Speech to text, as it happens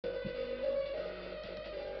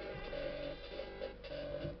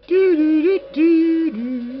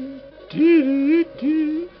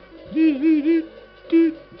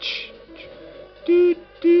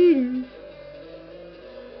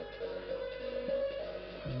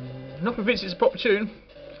Not convinced it's a proper tune.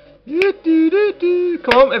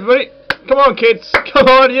 Come on, everybody. Come on, kids. Come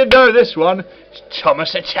on, you know this one. It's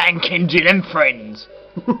Thomas the Tank Engine and Friends.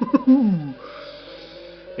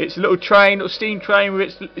 It's a little train, little steam train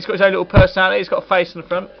with it's got its own little personality. It's got a face on the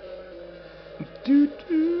front.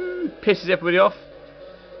 Pisses everybody off.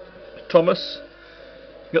 Thomas.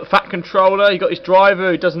 You got the fat controller. You got his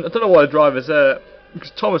driver who doesn't. I don't know why the driver's there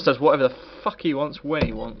because Thomas does whatever the fuck he wants when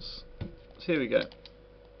he wants. So here we go.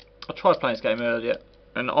 I tried playing this game earlier,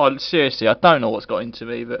 and I seriously I don't know what's got into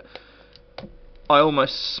me, but I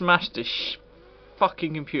almost smashed this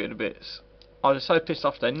fucking computer to bits. I was so pissed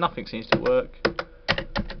off today. Nothing seems to work.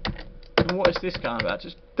 And what is this going about?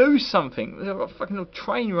 Just do something. There's a fucking little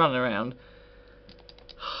train running around.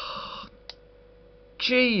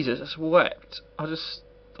 Jesus, I swept. I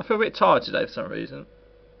feel a bit tired today for some reason.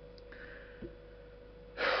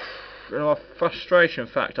 And my frustration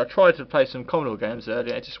fact, I tried to play some Commodore games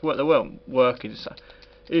earlier, it just they weren't working. So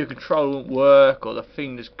either control wouldn't work or the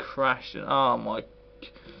thing just crashed and oh my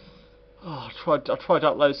I tried to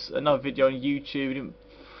upload another video on YouTube, it didn't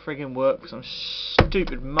friggin' work for some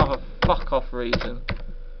stupid motherfuck off reason.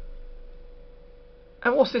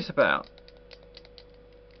 And what's this about?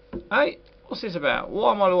 Hey? What's this about?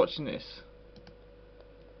 Why am I watching this?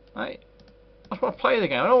 Hey? I just want to play the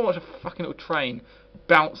game. I don't want to watch a fucking little train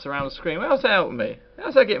bounce around the screen. How's that helping me?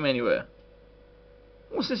 How's that getting me anywhere?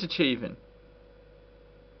 What's this achieving?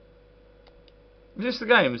 Is this the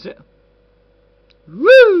game, is it?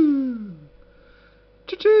 Woo!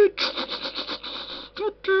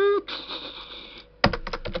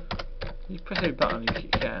 You press any button if you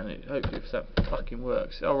can. Hopefully if that fucking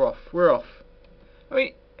works. Oh, we're off. We're off. I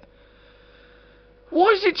mean,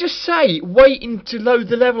 why does it just say waiting to load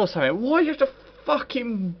the level or something? Why do you have to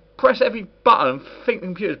fucking press every button and think the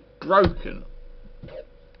computer's broken?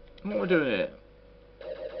 What are we doing here?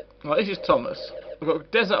 Right, this is Thomas. We've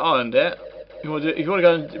got Desert Island there. If you want to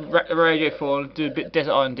go on Radio 4 and do a bit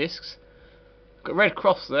Desert Island discs. We've got Red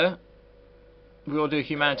Cross there. We want to do a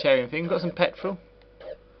humanitarian thing. We've got some petrol.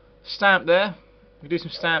 Stamp there. We can do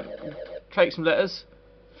some stamp. Take some letters.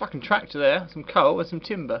 Fucking tractor there. Some coal and some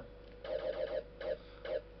timber.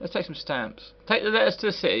 Let's take some stamps. Take the letters to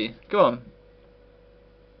the city. Go on.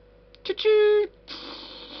 Choo-choo!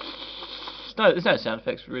 No, there's no sound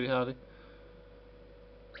effects really hardly.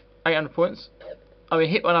 800 points. I've been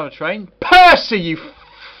hit by another train. Percy, you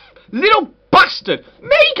little bastard!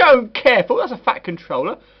 Me go careful. That's a fat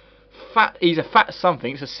controller. Fat. He's a fat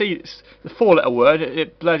something. It's a C. It's the 4-letter word.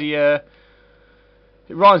 It bloody it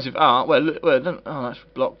rhymes with art. Well, oh, that's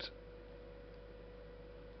blocked.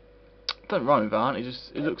 Don't rhyme with art.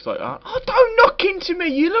 It looks like art. Oh, don't knock into me,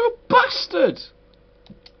 you little bastard!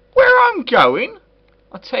 Where I'm going?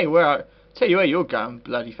 I'll tell you where you're going,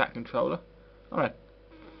 bloody fat controller. Alright.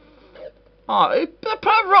 Oh, I put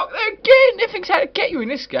a rock there again! Nothing's how to get you in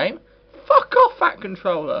this game. Fuck off, fat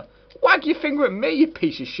controller. Wag your finger at me, you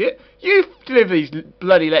piece of shit. You deliver these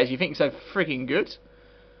bloody letters you think so frigging good.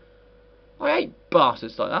 I hate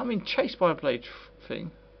bastards like that. I'm being chased by a bloody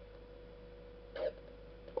thing.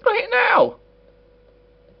 What do I hit now?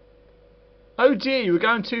 Oh dear, you were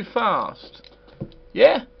going too fast.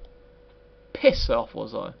 Yeah? Piss off,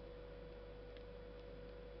 was I?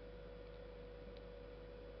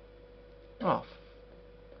 Oh.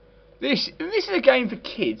 This is a game for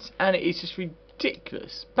kids, and it is just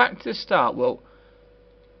ridiculous. Back to the start. Well,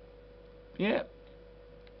 yeah.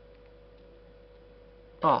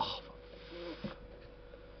 Oh.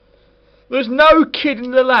 There's no kid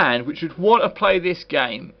in the land which would want to play this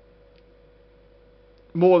game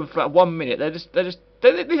more than for about 1 minute. They're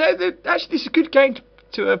actually, this is a good game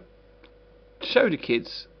to show the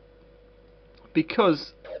kids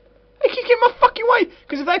because they keep getting my fucking way.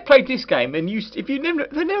 Because if they played this game, then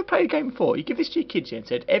they never played a game before, you give this to your kids here and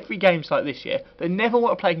said every game's like this, yeah, they never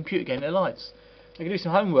want to play a computer game in their lives. They can do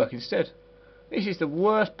some homework instead. This is the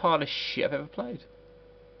worst part of shit I've ever played.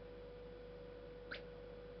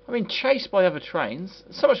 I mean, chased by other trains.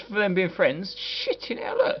 So much for them being friends. Shitting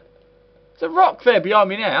hell, look. There's a rock there behind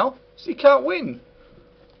me now, so you can't win.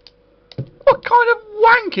 What kind of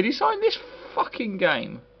wanker designed this fucking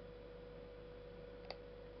game?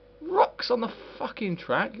 Rocks on the fucking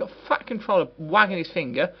track. You got a fat controller wagging his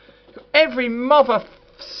finger. You got every mother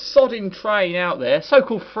sodding train out there,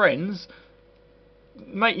 so-called friends,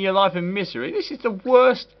 making your life a misery. This is the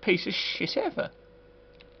worst piece of shit ever.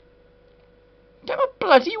 Get my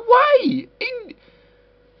bloody way!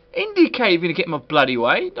 Indicate if you're going to get my bloody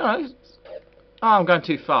way. No. Oh, I'm going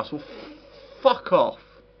too fast. Well, fuck off.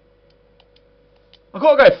 I've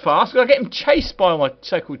got to go fast. I've got to get him chased by my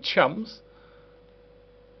so-called chums.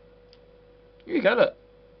 Here you go, look.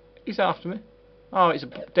 He's after me. Oh, it's a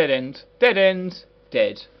dead end. Dead end.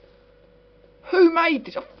 Dead. Who made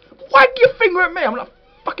this? Wag your finger at me. I'm gonna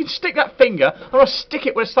fucking stick that finger. I'm gonna stick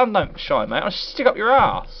it where the sun don't shine, mate. I'll stick up your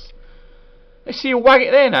ass. Let's see you wag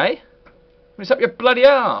it then, eh? When it's up your bloody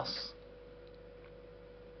ass.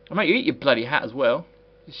 I'll make you eat your bloody hat as well.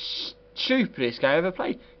 It's the stupidest game I ever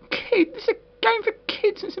played. Kid, this is a game for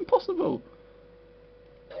kids. It's impossible.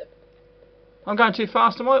 I'm going too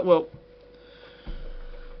fast, am I? Well,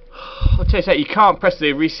 I'll tell you something, you can't press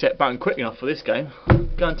the reset button quick enough for this game.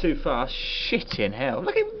 I'm going too fast. Shit in hell.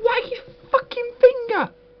 Look at him wag his fucking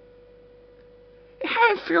finger.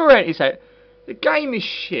 How infuriating is that? The game is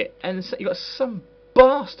shit, and you've got some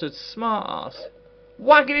bastard smart ass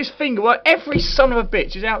wagging his finger while every son of a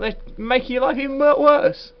bitch is out there making your life even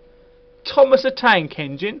worse. Thomas the Tank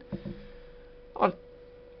Engine. I'll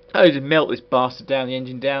just melt this bastard down, the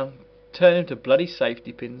engine down, turn him to bloody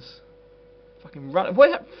safety pins. Fucking run.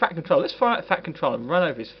 Where's that fat controller? Let's find out fat controller and run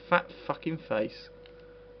over his fat fucking face.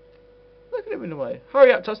 Look at him in the way.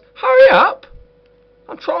 Hurry up, Tuss. Hurry up!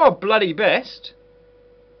 I'm trying my bloody best.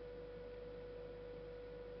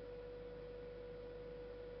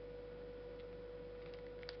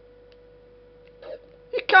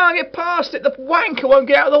 You can't get past it. The wanker won't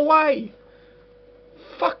get out of the way.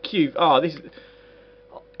 Fuck you. Oh, this is...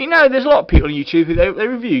 You know, there's a lot of people on YouTube who they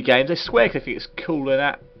review games. They swear because they think it's cool and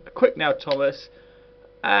that. Quick now, Thomas.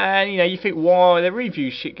 And you know, you think, why they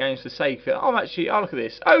review shit games for the sake of it. I'm actually, oh look at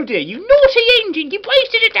this. Oh dear, you naughty engine! You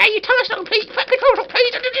wasted a day. You tell us not to please. Fat controls not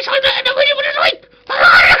please. And decide that. And I really want to sleep.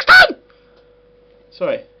 Next time.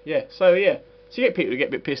 Sorry. Yeah. So yeah. So you get people who get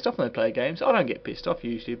a bit pissed off when they play games. I don't get pissed off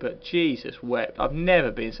usually, but Jesus wept. I've never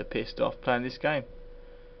been so pissed off playing this game.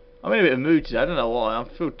 I'm in a bit of a mood today. I don't know why.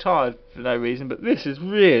 I feel tired for no reason, but this is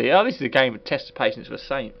really... Oh, this is a game of test of patience for a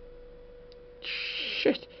saint.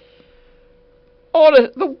 Shit. Oh,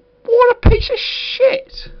 what a piece of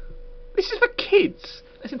shit. This is for kids.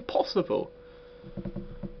 It's impossible.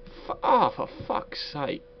 For fuck's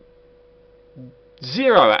sake.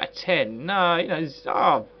 0 out of 10. No, you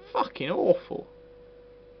know, fucking awful.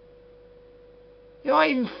 You know, I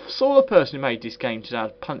even saw the person who made this game today.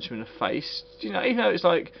 I'd punch him in the face. You know, even though it's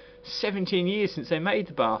like 17 years since they made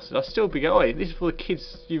the bastard, I'd still be going, oi, this is for the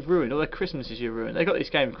kids you've ruined, all their Christmases you've ruined. They got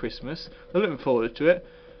this game for Christmas, they're looking forward to it,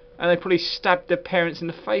 and they probably stabbed their parents in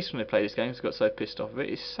the face when they played this game because they got so pissed off of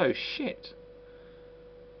it. It's so shit.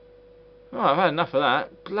 Right, I've had enough of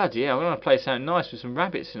that. Bloody hell, I'm going to play something nice with some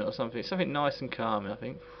rabbits in it or something. Something nice and calming, I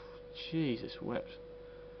think. Jesus wept.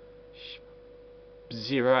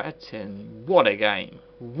 0 out of 10. What a game.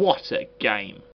 What a game.